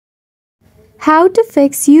How to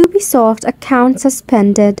fix Ubisoft account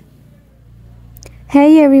suspended.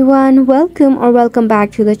 Hey everyone, welcome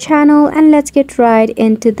back to the channel, and let's get right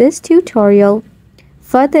into this tutorial.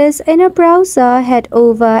 For this, in a browser, head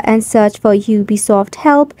over and search for Ubisoft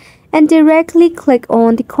help and directly click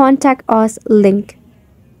on the Contact Us link.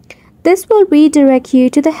 This will redirect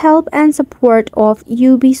you to the help and support of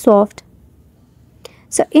Ubisoft.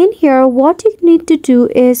 So in here, what you need to do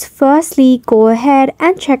is firstly go ahead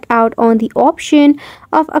and check out on the option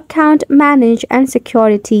of account manage and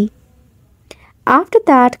security. After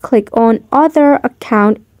that, click on other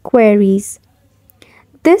account queries.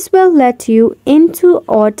 This will let you into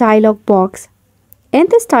our dialog box. In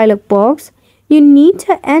this dialog box, you need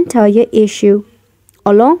to enter your issue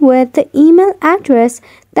along with the email address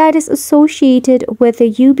that is associated with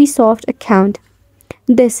the Ubisoft account.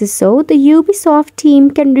 This is so the Ubisoft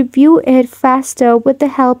team can review it faster with the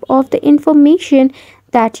help of the information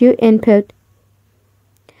that you input.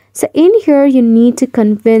 So in here, you need to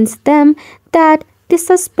convince them that the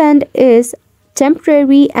suspend is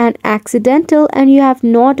temporary and accidental and you have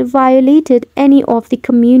not violated any of the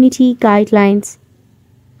community guidelines.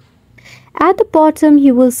 At the bottom,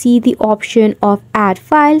 you will see the option of add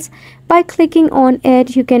files. By clicking on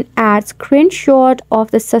it, you can add screenshot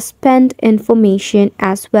of the suspend information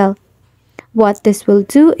as well. What this will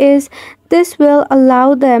do is, this will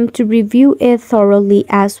allow them to review it thoroughly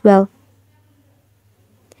as well.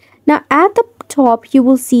 Now at the top, you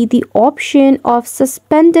will see the option of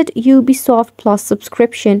suspended Ubisoft Plus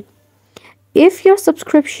subscription. If your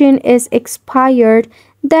subscription is expired,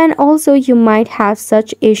 then also you might have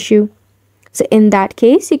such issue. So in that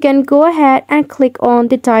case, you can go ahead and click on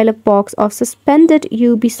the dialog box of suspended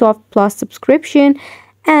Ubisoft Plus subscription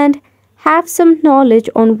and have some knowledge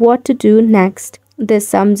on what to do next. This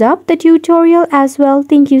sums up the tutorial as well.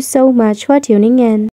 Thank you so much for tuning in.